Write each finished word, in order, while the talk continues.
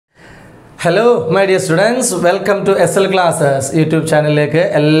Hello, my dear students. Welcome to SL Classes YouTube channel.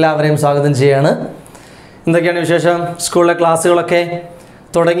 എല്ലാവരെയും സ്വാഗതം ചെയ്യാണ്. എന്തൊക്കെയാണ് വിശേഷം? സ്കൂളിലെ ക്ലാസ്സുകളൊക്കെ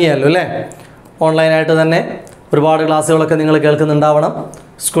തുടങ്ങിയല്ലോ അല്ലേ? ഓൺലൈൻ ആയിട്ട് തന്നെ ഒരുപാട് ക്ലാസ്സുകളൊക്കെ നിങ്ങൾ കേൾക്കുന്നുണ്ടാവണം.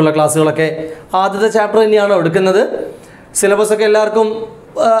 സ്കൂളിലെ ക്ലാസ്സുകളൊക്കെ ആദ്യത്തെ ചാപ്റ്റർ തന്നെയാണ് എടുക്കുന്നത്. സിലബസ് ഒക്കെ എല്ലാവർക്കും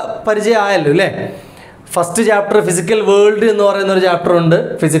പരിചയമായല്ലോ അല്ലേ? ഫസ്റ്റ് ചാപ്റ്റർ ഫിസിക്കൽ വേൾഡ് എന്ന് പറയുന്ന ഒരു ചാപ്റ്റർ ഉണ്ട്.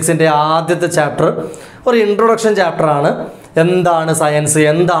 ഫിസിക്സിൻ്റെ ആദ്യത്തെ ചാപ്റ്റർ ഒരു ഇൻട്രൊഡക്ഷൻ ചാപ്റ്ററാണ്. എന്താണ് സയൻസ്,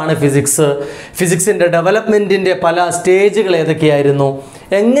 എന്താണ് ഫിസിക്സ്, ഫിസിക്സിൻ്റെ ഡെവലപ്മെൻറ്റിൻ്റെ പല സ്റ്റേജുകൾ ഏതൊക്കെയായിരുന്നു,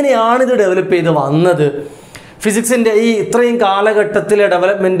 എങ്ങനെയാണിത് ഡെവലപ്പ് ചെയ്ത് വന്നത്, ഫിസിക്സിൻ്റെ ഈ ഇത്രയും കാലഘട്ടത്തിലെ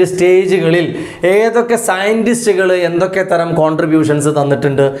ഡെവലപ്മെൻറ്റ് സ്റ്റേജുകളിൽ ഏതൊക്കെ സയൻറ്റിസ്റ്റുകൾ എന്തൊക്കെ തരം കോൺട്രിബ്യൂഷൻസ്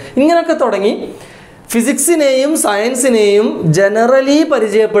തന്നിട്ടുണ്ട്, ഇങ്ങനെയൊക്കെ തുടങ്ങി ഫിസിക്സിനെയും സയൻസിനെയും ജനറലി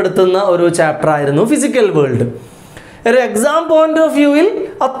പരിചയപ്പെടുത്തുന്ന ഒരു ചാപ്റ്ററായിരുന്നു ഫിസിക്കൽ വേൾഡ്. ഒരു എക്സാം പോയിന്റ് ഓഫ് വ്യൂവിൽ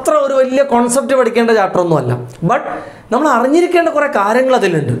അത്ര ഒരു വലിയ കോൺസെപ്റ്റ് പഠിക്കേണ്ട ചാപ്റ്റർ ഒന്നുമല്ല. ബട്ട് നമ്മൾ അറിഞ്ഞിരിക്കേണ്ട കുറേ കാര്യങ്ങൾ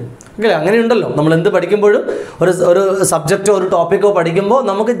അതിലുണ്ട്. ഓക്കെ, അങ്ങനെയുണ്ടല്ലോ. നമ്മൾ എന്ത് പഠിക്കുമ്പോഴും ഒരു സബ്ജക്റ്റോ ഒരു ടോപ്പിക്കോ പഠിക്കുമ്പോൾ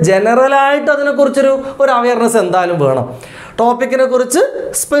നമുക്ക് ജനറലായിട്ട് അതിനെക്കുറിച്ചൊരു അവയർനെസ് എന്തായാലും വേണം. ടോപ്പിക്കിനെ കുറിച്ച്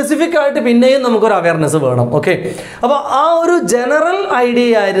സ്പെസിഫിക് ആയിട്ട് പിന്നെയും നമുക്കൊരു അവയർനെസ് വേണം. ഓക്കെ, അപ്പോൾ ആ ഒരു ജനറൽ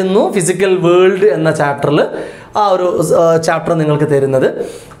ഐഡിയ ആയിരുന്നു ഫിസിക്കൽ വേൾഡ് എന്ന ചാപ്റ്ററിൽ ആ ഒരു ചാപ്റ്റർ നിങ്ങൾക്ക് തരുന്നത്.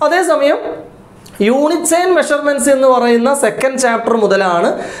 അതേസമയം യൂണിറ്റ്സ് ആൻഡ് മെഷർമെൻറ്റ്സ് എന്ന് പറയുന്ന സെക്കൻഡ് ചാപ്റ്റർ മുതലാണ്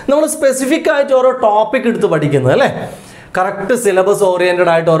നമ്മൾ സ്പെസിഫിക് ആയിട്ട് ഓരോ ടോപ്പിക് എടുത്ത് പഠിക്കുന്നത് അല്ലേ? കറക്റ്റ് സിലബസ്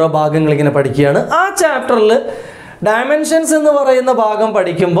ഓറിയൻറ്റഡ് ആയിട്ട് ഓരോ ഭാഗങ്ങൾ ഇങ്ങനെ പഠിക്കുകയാണ്. ആ ചാപ്റ്ററിൽ ഡയമെൻഷൻസ് എന്ന് പറയുന്ന ഭാഗം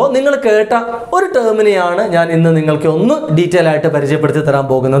പഠിക്കുമ്പോൾ നിങ്ങൾ കേട്ട ഒരു ടേമിനെയാണ് ഞാൻ ഇന്ന് നിങ്ങൾക്ക് ഒന്ന് ഡീറ്റെയിൽ ആയിട്ട് പരിചയപ്പെടുത്തി തരാൻ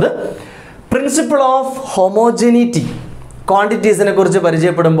പോകുന്നത്. Principle of homogeneity. ക്വാണ്ടിറ്റീസിനെ കുറിച്ച്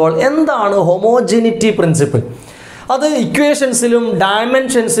പരിചയപ്പെടുമ്പോൾ എന്താണ് ഹോമോജനിറ്റി പ്രിൻസിപ്പിൾ, അത് ഇക്വേഷൻസിലും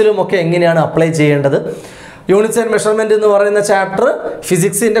ഡയമെൻഷൻസിലും ഒക്കെ എങ്ങനെയാണ് അപ്ലൈ ചെയ്യേണ്ടത്. യൂണിറ്റ്സ് ആൻഡ് മെഷർമെൻറ്റ് എന്ന് പറയുന്ന ചാപ്റ്റർ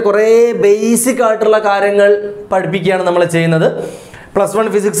ഫിസിക്സിൻ്റെ കുറേ ബേസിക് ആയിട്ടുള്ള കാര്യങ്ങൾ പഠിപ്പിക്കുകയാണ് നമ്മൾ ചെയ്യുന്നത്. +1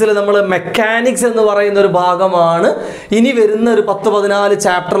 ഫിസിക്സിൽ നമ്മൾ മെക്കാനിക്സ് എന്ന് പറയുന്ന ഒരു ഭാഗമാണ് ഇനി വരുന്ന ഒരു 10-14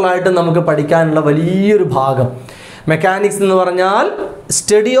 ചാപ്റ്ററിലായിട്ട് നമുക്ക് പഠിക്കാനുള്ള വലിയൊരു ഭാഗം. മെക്കാനിക്സ് എന്ന് പറഞ്ഞാൽ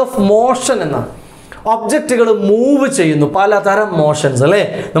സ്റ്റഡി ഓഫ് മോഷൻ എന്നാണ്. ഒബ്ജക്റ്റുകൾ മൂവ് ചെയ്യുന്നു, പലതരം മോഷൻസ് അല്ലേ?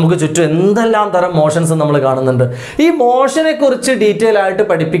 നമുക്ക് ചുറ്റും എന്തെല്ലാം തരം മോഷൻസ് നമ്മൾ കാണുന്നുണ്ട്. ഈ മോഷനെ കുറിച്ച് ഡീറ്റെയിൽ ആയിട്ട്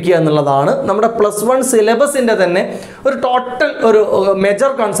പഠിപ്പിക്കുക എന്നുള്ളതാണ് നമ്മുടെ +1 സിലബസിൻ്റെ തന്നെ ഒരു ടോട്ടൽ ഒരു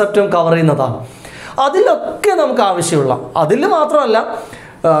മേജർ കോൺസെപ്റ്റും കവർ ചെയ്യുന്നതാണ്. അതിലൊക്കെ നമുക്ക് ആവശ്യമുള്ള, അതിൽ മാത്രമല്ല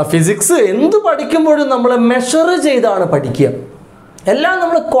ഫിസിക്സ് എന്ത് പഠിക്കുമ്പോഴും നമ്മൾ മെഷർ ചെയ്താണ് പഠിക്കുക. എല്ലാം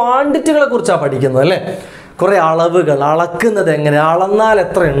നമ്മൾ ക്വാണ്ടിറ്റികളെ കുറിച്ചാണ് പഠിക്കുന്നത് അല്ലേ? കുറേ അളവുകൾ, അളക്കുന്നത് എങ്ങനെ, അളന്നാൽ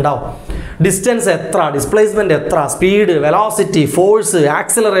എത്ര ഉണ്ടാവും, ഡിസ്റ്റൻസ് എത്ര, ഡിസ്പ്ലേസ്മെൻറ്റ് എത്ര, speed, velocity, force,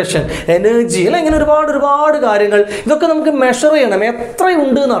 acceleration, energy, അല്ല ഇങ്ങനെ ഒരുപാട് കാര്യങ്ങൾ. ഇതൊക്കെ നമുക്ക് മെഷർ ചെയ്യണം,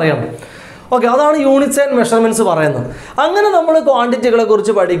 എത്രയുണ്ട് എന്നറിയണം. ഓക്കെ, അതാണ് യൂണിറ്റ്സ് ആൻഡ് മെഷർമെൻറ്റ്സ് പറയുന്നത്. അങ്ങനെ നമ്മൾ ക്വാണ്ടിറ്റികളെ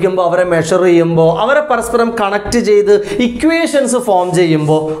കുറിച്ച് പഠിക്കുമ്പോൾ, അവരെ മെഷർ ചെയ്യുമ്പോൾ, അവരെ പരസ്പരം കണക്ട് ചെയ്ത് ഇക്വേഷൻസ് ഫോം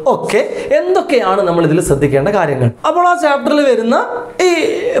ചെയ്യുമ്പോൾ ഒക്കെ എന്തൊക്കെയാണ് നമ്മൾ ഇതിൽ ശ്രദ്ധിക്കേണ്ട കാര്യങ്ങൾ. അപ്പോൾ ആ ചാപ്റ്ററിൽ വരുന്ന ഈ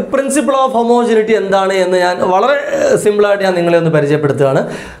പ്രിൻസിപ്പിൾ ഓഫ് ഹോമോജനിറ്റി എന്താണ് എന്ന് ഞാൻ വളരെ സിമ്പിളായിട്ട് ഞാൻ നിങ്ങളെ ഒന്ന് പരിചയപ്പെടുത്തുകയാണ്.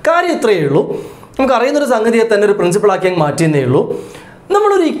 കാര്യം ഇത്രയേ ഉള്ളൂ. നമുക്കറിയുന്നൊരു സംഗതിയെ തന്നെ ഒരു പ്രിൻസിപ്പിളാക്കി അങ്ങ് മാറ്റിയെന്നേ ഉള്ളൂ.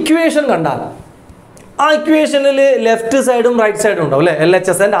 നമ്മളൊരു ഇക്വേഷൻ കണ്ടാൽ ആ ഇക്വേഷനിൽ ലെഫ്റ്റ് സൈഡും റൈറ്റ് സൈഡും ഉണ്ടാവും അല്ലേ?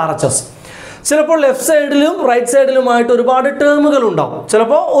 LHS and RHS. ചിലപ്പോൾ ലെഫ്റ്റ് സൈഡിലും റൈറ്റ് സൈഡിലുമായിട്ട് ഒരുപാട് ടേമുകൾ ഉണ്ടാവും.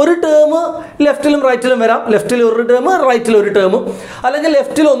 ചിലപ്പോൾ ഒരു ടേം ലെഫ്റ്റിലും റൈറ്റിലും വരാം. ലെഫ്റ്റിൽ ഒരു ടേം, റൈറ്റിൽ ഒരു ടേം, അല്ലെങ്കിൽ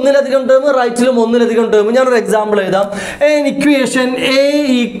ലെഫ്റ്റിൽ ഒന്നിലധികം ടേം, റൈറ്റിലും ഒന്നിലധികം ടേം. ഞാനൊരു എക്സാമ്പിൾ എഴുതാം. ഇക്വേഷൻ A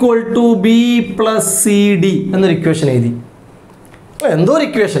 = B + CD എന്നൊരു ഇക്വേഷൻ എഴുതി. എന്തോ ഒരു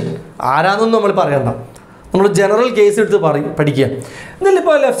ഇക്വേഷൻ, ആരാന്നൊന്നും നമ്മൾ പറയണ്ട, നമ്മൾ ജനറൽ കേസ് എടുത്ത് പഠിക്കുക.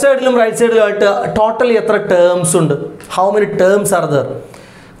 ഇതിലിപ്പോൾ ലെഫ്റ്റ് സൈഡിലും റൈറ്റ് സൈഡിലുമായിട്ട് ടോട്ടലി എത്ര ടേംസ് ഉണ്ട്? How many terms are there?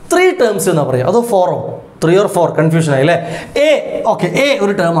 3 terms എന്നാണ് പറയുക. അതോ 4 3 or 4 കൺഫ്യൂഷൻ ആയി അല്ലേ? A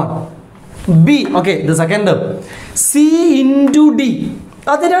ഒരു ടേമാണ്. B ഇത് സെക്കൻഡ് ടേം. C × D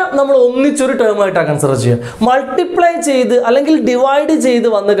അതിനെ നമ്മൾ ഒന്നിച്ചൊരു ടേമായിട്ടാണ് കൺസിഡർ ചെയ്യുക. മൾട്ടിപ്ലൈ ചെയ്ത് അല്ലെങ്കിൽ ഡിവൈഡ് ചെയ്ത്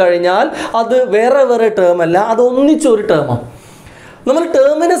വന്നു കഴിഞ്ഞാൽ അത് വേറെ ടേമല്ല, അത് ഒന്നിച്ചൊരു ടേമാണ്. നമ്മൾ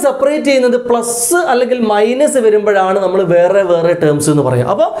ടേമിനെ സെപ്പറേറ്റ് ചെയ്യുന്നത് പ്ലസ് അല്ലെങ്കിൽ മൈനസ് വരുമ്പോഴാണ് നമ്മൾ വേറെ ടേംസ് എന്ന്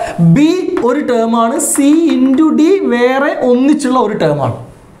പറയുക. അപ്പോൾ B ഒരു ടേമാണ്, C × D വേറെ ഒന്നിച്ചുള്ള ഒരു ടേമാണ്.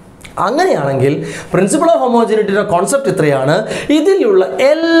 അങ്ങനെയാണെങ്കിൽ പ്രിൻസിപ്പിൾ ഓഫ് ഹോമോജനിറ്റിയുടെ കോൺസെപ്റ്റ് ഇത്രയാണ്: ഇതിലുള്ള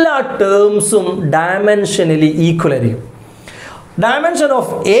എല്ലാ ടേംസും ഡയമെൻഷനലി ഈക്വൽ ആയിരിക്കും. Dimension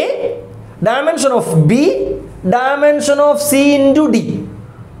of A, dimension of B, dimension of C × D,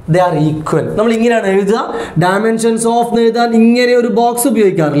 they are equal. നമ്മൾ ഇങ്ങനെയാണ് എഴുതുക. ഡയമെൻഷൻസ് ഓഫ് എഴുതാൻ ഇങ്ങനെ ഒരു ബോക്സ്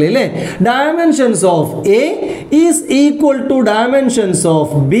ഉപയോഗിക്കാറില്ലേ അല്ലേ? Dimensions of A is equal to dimensions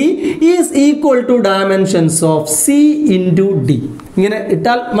of B is equal to dimensions of C × D. ഇങ്ങനെ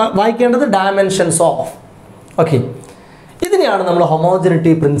ഇട്ടാൽ വായിക്കേണ്ടത് ഡയമെൻഷൻസ് ഓഫ്. ഓക്കെ, ഇതിനെയാണ് നമ്മൾ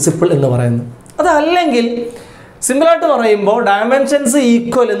ഹോമോജനിറ്റി പ്രിൻസിപ്പിൾ എന്ന് പറയുന്നത്. അതല്ലെങ്കിൽ സിമ്പിളായിട്ട് പറയുമ്പോൾ ഡയമെൻഷൻസ്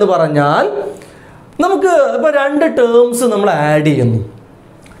ഈക്വൽ എന്ന് പറഞ്ഞാൽ നമുക്ക് ഇപ്പോൾ രണ്ട് ടേംസ് നമ്മൾ ആഡ് ചെയ്യുന്നു.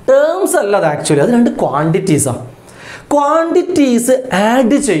 ടേംസ് അല്ല അത് ആക്ച്വലി, അത് രണ്ട് ക്വാണ്ടിറ്റീസാണ്. ക്വാണ്ടിറ്റീസ്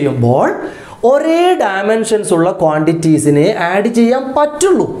ആഡ് ചെയ്യുമ്പോൾ ഒരേ ഡയമെൻഷൻസ് ഉള്ള ക്വാണ്ടിറ്റീസിനെ ആഡ് ചെയ്യാൻ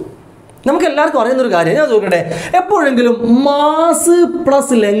പറ്റുള്ളൂ. നമുക്ക് എല്ലാവർക്കും അറിയുന്നൊരു കാര്യം ഞാൻ ചോദിക്കട്ടെ, എപ്പോഴെങ്കിലും മാസ്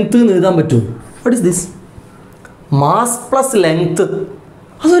പ്ലസ് ലെങ്ത് എന്ന് എഴുതാൻ പറ്റുമോ? What is this? Mass plus length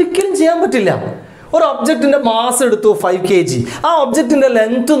അതൊരിക്കലും ചെയ്യാൻ പറ്റില്ല. ഒരു ഒബ്ജക്റ്റിൻ്റെ മാസ് എടുത്തു 5 kg, ആ ഒബ്ജക്റ്റിൻ്റെ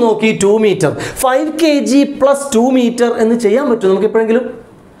ലെങ്ത് നോക്കി 2 മീറ്റർ, 5 kg പ്ലസ് 2 മീറ്റർ എന്ന് ചെയ്യാൻ പറ്റുമോ നമുക്ക് എപ്പോഴെങ്കിലും?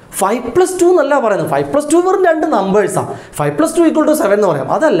 5 + 2 എന്നല്ല പറയുന്നത്. 5 + 2 വെറും രണ്ട് നമ്പേഴ്സാണ്. 5 + 2 = 7 എന്ന്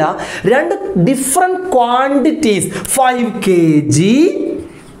പറയാം. അതല്ല, രണ്ട് different quantities 5 kg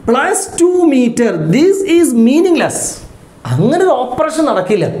plus 2 metre. This is meaningless. അങ്ങനെ ഒരു ഓപ്പറേഷൻ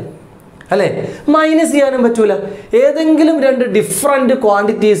നടക്കില്ല അല്ലേ? മൈനസ് ചെയ്യാനും പറ്റൂല. ഏതെങ്കിലും രണ്ട് ഡിഫറെൻറ്റ്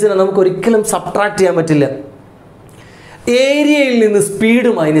ക്വാണ്ടിറ്റീസിനെ നമുക്ക് ഒരിക്കലും സബ്ട്രാക്ട് ചെയ്യാൻ പറ്റില്ല. ഏരിയയിൽ നിന്ന് സ്പീഡ്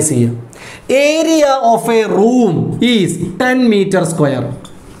മൈനസ് ചെയ്യാം. Area of A room is 10 meter square.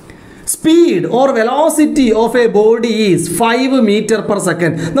 Speed or velocity of A body is 5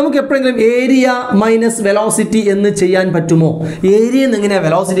 meter/second. നമുക്ക് എപ്പോഴെങ്കിലും ഏരിയ മൈനസ് വെലോസിറ്റി എന്ന് ചെയ്യാൻ പറ്റുമോ? ഏരിയയിൽ നിന്ന് എങ്ങനെയാണ്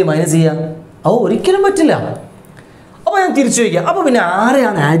വെലോസിറ്റി മൈനസ് ചെയ്യുക? ഒരിക്കലും പറ്റില്ല. അപ്പോൾ ഞാൻ തിരിച്ചു ചോദിക്കാം, അപ്പോൾ പിന്നെ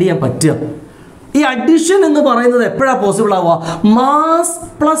ആരെയാണ് ആഡ് ചെയ്യാൻ പറ്റുക? ഈ അഡിഷൻ എന്ന് പറയുന്നത് എപ്പോഴാണ് പോസിബിൾ ആവുക? മാസ്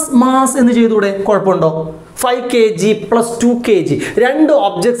പ്ലസ് മാസ് എന്ന് ചെയ്തുകൂടെ? കുഴപ്പമുണ്ടോ? 5 kg പ്ലസ് 2 kg രണ്ട്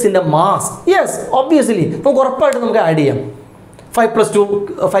ഒബ്ജക്ട്സിൻ്റെ മാസ്. യെസ്, ഒബ്വിയസ്ലി നമുക്ക് ഉറപ്പായിട്ട് നമുക്ക് ആഡ് ചെയ്യാം.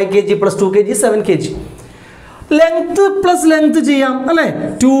 5 kg plus 2 kg 7 kg. Length plus length ചെയ്യാം അല്ലേ?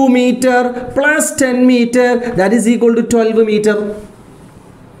 2 metre plus 10 metre that is equal to 12 metre.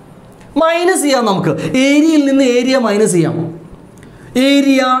 Minus ചെയ്യാം നമുക്ക്. ഏരിയയിൽ നിന്ന് ഏരിയ മൈനസ് ചെയ്യാം.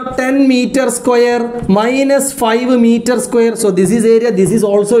 Area 10 meter square minus 5 meter square. So this is area, this is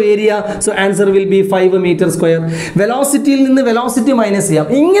also area. So answer will be 5 meter square. വെലോസിറ്റിയിൽ നിന്ന് velocity minus ചെയ്യാം.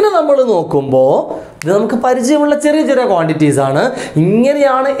 ഇങ്ങനെ നമ്മൾ നോക്കുമ്പോൾ ഇത് നമുക്ക് പരിചയമുള്ള ചെറിയ ചെറിയ ക്വാണ്ടിറ്റീസ് ആണ്.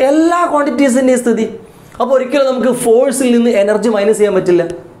 ഇങ്ങനെയാണ് എല്ലാ ക്വാണ്ടിറ്റീസിൻ്റെയും സ്ഥിതി. അപ്പോൾ ഒരിക്കലും നമുക്ക് ഫോഴ്സിൽ നിന്ന് എനർജി മൈനസ് ചെയ്യാൻ പറ്റില്ല.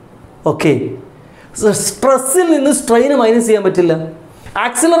 ഓക്കെ, സ്ട്രെസ്സിൽ നിന്ന് സ്ട്രെയിൻ മൈനസ് ചെയ്യാൻ പറ്റില്ല.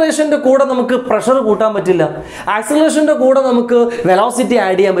 ആക്സിലറേഷൻ്റെ കൂടെ നമുക്ക് പ്രഷർ കൂട്ടാൻ പറ്റില്ല. ആക്സിലറേഷൻ്റെ കൂടെ നമുക്ക് വെലോസിറ്റി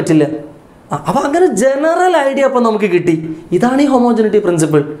ആഡ് ചെയ്യാൻ പറ്റില്ല. അപ്പോൾ അങ്ങനെ ജനറൽ ഐഡിയ അപ്പോൾ നമുക്ക് കിട്ടി. ഇതാണ് ഈ ഹോമോജനിറ്റി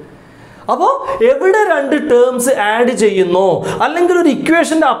പ്രിൻസിപ്പിൾ. അപ്പോൾ എവിടെ രണ്ട് ടേംസ് ആഡ് ചെയ്യുന്നോ, അല്ലെങ്കിൽ ഒരു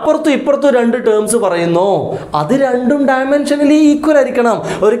ഇക്വേഷൻ്റെ അപ്പുറത്തും ഇപ്പുറത്തും രണ്ട് ടേംസ് പറയുന്നോ, അത് രണ്ടും ഡയമെൻഷനലി ഈക്വൽ ആയിരിക്കണം.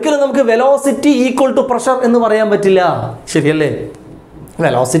 ഒരിക്കലും നമുക്ക് വെലോസിറ്റി ഈക്വൽ ടു പ്രഷർ എന്ന് പറയാൻ പറ്റില്ല. ശരിയല്ലേ?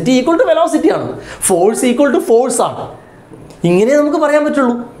 Velocity equal to വെലോസിറ്റിയാണ്, force equal to force ആണ്. ഇങ്ങനെ നമുക്ക് പറയാൻ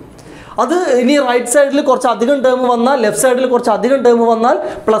പറ്റുള്ളൂ. അത് ഇനി റൈറ്റ് സൈഡിൽ കുറച്ച് അധികം ടേം വന്നാൽ, ലെഫ്റ്റ് സൈഡിൽ കുറച്ച് അധികം ടേം വന്നാൽ,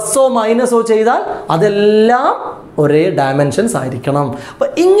 പ്ലസ്സോ മൈനസോ ചെയ്താൽ അതെല്ലാം ഒരേ ഡയമെൻഷൻസ് ആയിരിക്കണം. അപ്പോൾ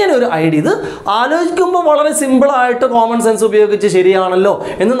ഇങ്ങനെ ഒരു ഐഡിയ, ഇത് ആലോചിക്കുമ്പോൾ വളരെ സിമ്പിളായിട്ട് കോമൺ സെൻസ് ഉപയോഗിച്ച് ശരിയാണല്ലോ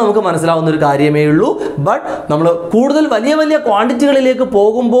എന്ന് നമുക്ക് മനസ്സിലാവുന്ന ഒരു കാര്യമേ ഉള്ളൂ. ബട്ട് നമ്മൾ കൂടുതൽ വലിയ വലിയ ക്വാണ്ടിറ്റികളിലേക്ക്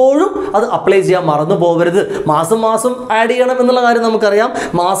പോകുമ്പോഴും അത് അപ്ലൈ ചെയ്യാൻ മറന്നു പോകരുത്. മാസം മാസം ആഡ് ചെയ്യണം എന്നുള്ള കാര്യം നമുക്കറിയാം.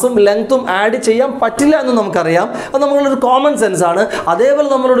 മാസും ലെങ്ത്തും ആഡ് ചെയ്യാൻ പറ്റില്ല എന്ന് നമുക്കറിയാം. അത് നമ്മളൊരു കോമൺ സെൻസ് ആണ്. അതേപോലെ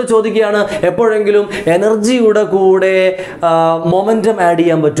നമ്മളോട് ചോദിക്കുകയാണ്, എപ്പോഴെങ്കിലും എനർജിയുടെ കൂടെ മൊമെൻറ്റം ആഡ്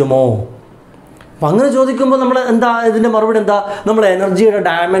ചെയ്യാൻ പറ്റുമോ? അപ്പം അങ്ങനെ ചോദിക്കുമ്പോൾ നമ്മൾ എന്താ ഇതിൻ്റെ മറുപടി എന്താ? നമ്മൾ എനർജിയുടെ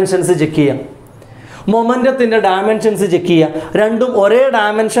ഡയമെൻഷൻസ് ചെക്ക് ചെയ്യാം, മൊമെൻറ്റത്തിൻ്റെ ഡയമെൻഷൻസ് ചെക്ക് ചെയ്യുക. രണ്ടും ഒരേ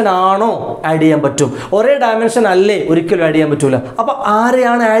ഡയമെൻഷൻ ആണോ ആഡ് ചെയ്യാൻ പറ്റും. ഒരേ ഡയമെൻഷൻ അല്ലേ ഒരിക്കലും ആഡ് ചെയ്യാൻ പറ്റൂല. അപ്പോൾ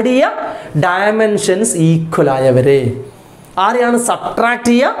ആരെയാണ് ആഡ് ചെയ്യുക? Dimensions equal ആയവരെ. ആരെയാണ് സബ്ട്രാക്ട്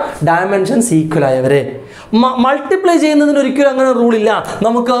ചെയ്യുക? Dimensions equal ആയവരെ. മൾട്ടിപ്ലൈ ചെയ്യുന്നതിന് ഒരിക്കലും അങ്ങനെ റൂളില്ല.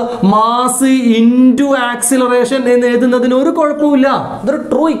 നമുക്ക് മാസ് ഇൻറ്റു ആക്സിലറേഷൻ എന്ന് എഴുതുന്നതിന് ഒരു കുഴപ്പമില്ല. ഇതൊരു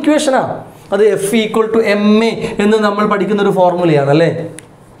ട്രൂ ഇക്വേഷനാണ്. അത് F = ma എന്ന് നമ്മൾ പഠിക്കുന്ന ഒരു ഫോർമുലയാണ് അല്ലേ?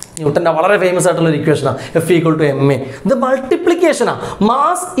 ന്യൂട്ടൻ്റെ വളരെ ഫേമസ് ആയിട്ടുള്ള ഒരു ഇക്വേഷനാണ് F = ma. ഇത് മൾട്ടിപ്ലിക്കേഷനാണ്,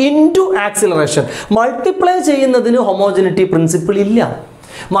 മാസ് ഇൻറ്റു ആക്സിലറേഷൻ. മൾട്ടിപ്ലൈ ചെയ്യുന്നതിന് ഹോമോജനിറ്റി പ്രിൻസിപ്പിൾ ഇല്ല.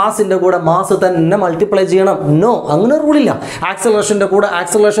 മാസിൻ്റെ കൂടെ മാസ് തന്നെ മൾട്ടിപ്ലൈ ചെയ്യണം, നോ, അങ്ങനെ റൂളില്ല. ആക്സലറേഷൻ്റെ കൂടെ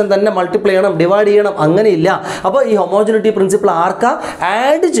ആക്സലറേഷൻ തന്നെ മൾട്ടിപ്ലൈ ചെയ്യണം, ഡിവൈഡ് ചെയ്യണം, അങ്ങനെയില്ല. അപ്പോൾ ഈ ഹോമോജനിറ്റി പ്രിൻസിപ്പിൾ ആർക്കാ?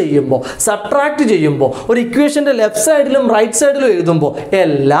 ആഡ് ചെയ്യുമ്പോൾ, സബ്ട്രാക്ട് ചെയ്യുമ്പോൾ, ഒരു ഇക്വേഷൻ്റെ ലെഫ്റ്റ് സൈഡിലും റൈറ്റ് സൈഡിലും എഴുതുമ്പോൾ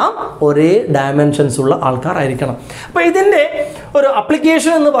എല്ലാം ഒരേ ഡയമെൻഷൻസ് ഉള്ള ആൾക്കാരായിരിക്കണം. അപ്പോൾ ഇതിൻ്റെ ഒരു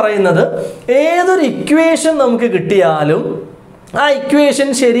അപ്ലിക്കേഷൻ എന്ന് പറയുന്നത്, ഏതൊരു ഇക്വേഷൻ നമുക്ക് കിട്ടിയാലും ആ ഇക്വേഷൻ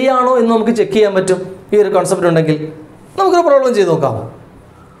ശരിയാണോ എന്ന് നമുക്ക് ചെക്ക് ചെയ്യാൻ പറ്റും. ഈ ഒരു കോൺസെപ്റ്റ് ഉണ്ടെങ്കിൽ നമുക്കൊരു പ്രോബ്ലം ചെയ്ത് നോക്കാം.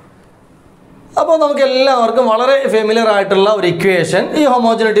 അപ്പോൾ നമുക്ക് എല്ലാവർക്കും വളരെ ഫെമിലിയർ ആയിട്ടുള്ള ഒരു ഇക്വേഷൻ ഈ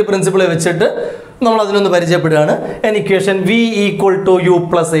ഹോമോജനിറ്റി പ്രിൻസിപ്പിൾ വെച്ചിട്ട് നമ്മൾ അതിനൊന്ന് പരിചയപ്പെടുകയാണ്. an equation v = u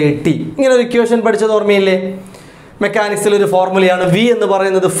 + at. ഇങ്ങനെ ഒരു ഇക്വേഷൻ പഠിച്ചത് ഓർമ്മയില്ലേ? മെക്കാനിക്സിൽ ഒരു ഫോർമുലയാണ്. v എന്ന്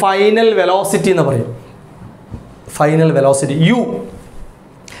പറയുന്നത് ഫൈനൽ വെലോസിറ്റി എന്ന് പറയും. Final velocity u,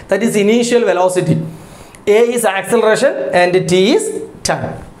 that is initial velocity. A is acceleration and T is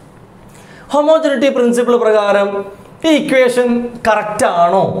time. Homogeneity principle പ്രകാരം ഈ ഇക്വേഷൻ കറക്റ്റ്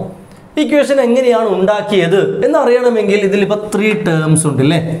ആണോ, ഇക്വേഷൻ എങ്ങനെയാണ് ഉണ്ടാക്കിയത് എന്നറിയണമെങ്കിൽ ഇതിൽ ഇപ്പോൾ 3 ടേംസ് ഉണ്ട്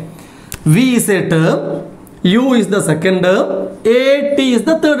അല്ലേ. V is a term, U is the second term, AT is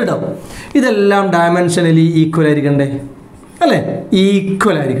the third term. ഇതെല്ലാം ഡയമെൻഷനലി ഈക്വൽ ആയിരിക്കണ്ടേ അല്ലേ,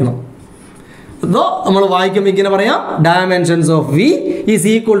 ഈക്വൽ ആയിരിക്കണം. അതോ നമ്മൾ വായിക്കുമ്പോൾ ഇങ്ങനെ പറയാം, dimensions of V is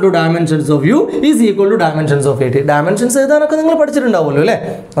equal to dimensions of U is equal to dimensions of AT. Dimensions എഴുതാനൊക്കെ നിങ്ങൾ പഠിച്ചിട്ടുണ്ടാവുമല്ലോ അല്ലേ,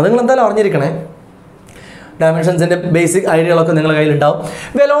 അത് നിങ്ങൾ എന്തായാലും അറിഞ്ഞിരിക്കണേ. ഡയമെൻഷൻസിൻ്റെ ബേസിക് ഐഡിയകളൊക്കെ നിങ്ങളുടെ കയ്യിലുണ്ടാവും.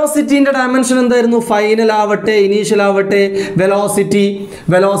 വെലോസിറ്റീൻ്റെ ഡയമെൻഷൻ എന്തായിരുന്നു, ഫൈനൽ ആവട്ടെ ഇനീഷ്യൽ ആവട്ടെ,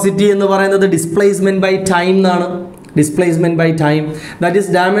 വെലോസിറ്റി എന്ന് പറയുന്നത് ഡിസ്പ്ലേസ്മെൻറ്റ് ബൈ ടൈം എന്നാണ്. Displacement by time, that is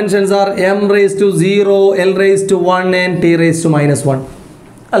dimensions R m⁻�0, l⁻⁴ and t⁻⁻1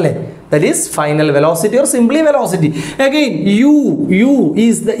 അല്ലേ. That is final velocity or simply velocity. Again, u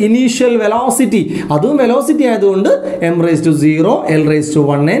is the initial velocity. അതും velocity ആയതുകൊണ്ട് m⁻�0, l⁻⁴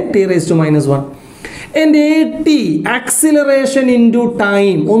 and t⁻⁻1. And AT, acceleration into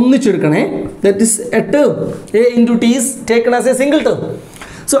time, ഒന്നിച്ചെടുക്കണേ, that is a term. A into T is taken as a single term.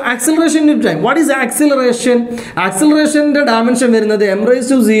 So acceleration into time. What is acceleration? Acceleration ന്റെ dimension വരുന്നത്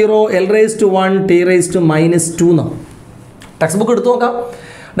m⁻�0, l⁻⁴ t⁻⁻2 എന്നാണ്. Text book എടുത്തു നോക്കാം,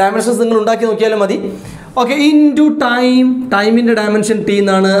 dimensions നിങ്ങൾ ഉണ്ടാക്കി നോക്കിയാലും മതി. Okay, into time, ടൈമിൻ്റെ ഡയമെൻഷൻ ടി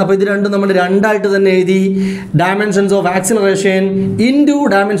എന്നാണ്. അപ്പോൾ ഇത് രണ്ടും നമ്മൾ രണ്ടായിട്ട് തന്നെ എഴുതി. Dimensions of acceleration into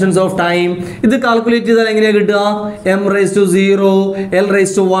dimensions of time. ഇത് കാൽക്കുലേറ്റ് ചെയ്താൽ എങ്ങനെയാണ് കിട്ടുക, m⁻�0, l⁻⁴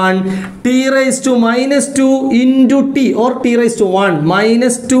 t⁻⁻2 into T or t⁻1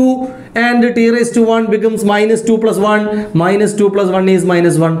 -2 and t⁻1 becomes -2 + 1, -2 + 1 is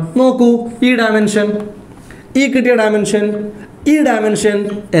 -1. നോക്കൂ, ഈ ഡയമെൻഷൻ, ഈ കിട്ടിയ ഡയമെൻഷൻ, ഈ ഡയമെൻഷൻ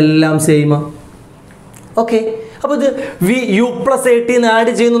എല്ലാം സെയിം. ഓക്കെ, അപ്പോൾ ഇത് u + AT എന്ന്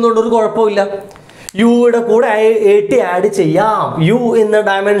ആഡ് ചെയ്യുന്നതുകൊണ്ട് ഒരു കുഴപ്പമില്ല. യുടെ കൂടെ AT ആഡ് ചെയ്യാം. u എന്ന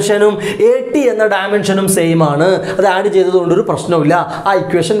ഡയമെൻഷനും AT എന്ന ഡയമെൻഷനും സെയിം ആണ്, അത് ആഡ് ചെയ്തതുകൊണ്ട് ഒരു പ്രശ്നമില്ല, ആ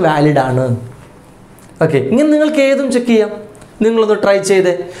ഇക്വേഷൻ വാലിഡ് ആണ്. ഓക്കെ, ഇങ്ങനെ നിങ്ങൾക്ക് ഏതും ചെക്ക് ചെയ്യാം. നിങ്ങളൊന്ന് ട്രൈ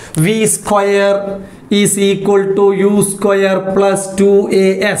ചെയ്ത്, v² is equal to u² +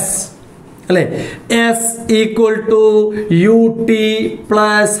 2as അല്ലേ, s equal to ut +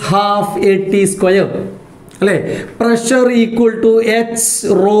 ½ AT² അല്ലേ, pressure equal to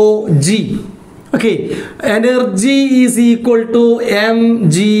h⁻g. Okay, energy is equal to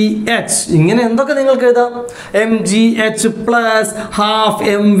mgh. ഇങ്ങനെ എന്തൊക്കെ നിങ്ങൾക്ക് എഴുതാം, mgh + ½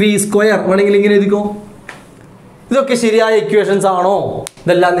 mv², വേണമെങ്കിൽ ഇങ്ങനെ എഴുതിക്കോ. ഇതൊക്കെ ശരിയായ ഇക്വേഷൻസ് ആണോ,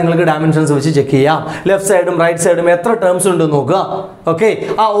 ഇതെല്ലാം നിങ്ങൾക്ക് ഡയമെൻഷൻസ് വെച്ച് ചെക്ക് ചെയ്യാം. ലെഫ്റ്റ് സൈഡും റൈറ്റ് സൈഡും എത്ര ടേംസ് ഉണ്ടെന്ന് നോക്കുക. ഓക്കെ,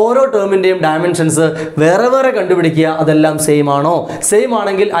 ആ ഓരോ ടേമിൻ്റെയും ഡയമെൻഷൻസ് വേറെ വേറെ കണ്ടുപിടിക്കുക, അതെല്ലാം സെയിം ആണോ, സെയിം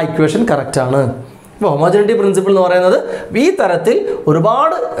ആണെങ്കിൽ ആ ഇക്വേഷൻ കറക്റ്റ് ആണ്. ഇപ്പോൾ ഹോമോജനിറ്റി പ്രിൻസിപ്പിൾ എന്ന് പറയുന്നത് ഈ തരത്തിൽ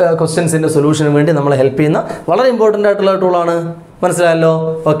ഒരുപാട് ക്വസ്റ്റ്യൻസിൻ്റെ സൊല്യൂഷന് വേണ്ടി നമ്മളെ ഹെൽപ്പ് ചെയ്യുന്ന വളരെ ഇമ്പോർട്ടൻ്റ് ആയിട്ടുള്ള ടൂളാണ്. മനസ്സിലായല്ലോ?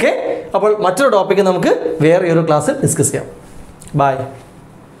 ഓക്കെ, അപ്പോൾ മറ്റൊരു ടോപ്പിക്ക് നമുക്ക് വേറെ ഒരു ക്ലാസ്സിൽ ഡിസ്കസ് ചെയ്യാം. ബൈ.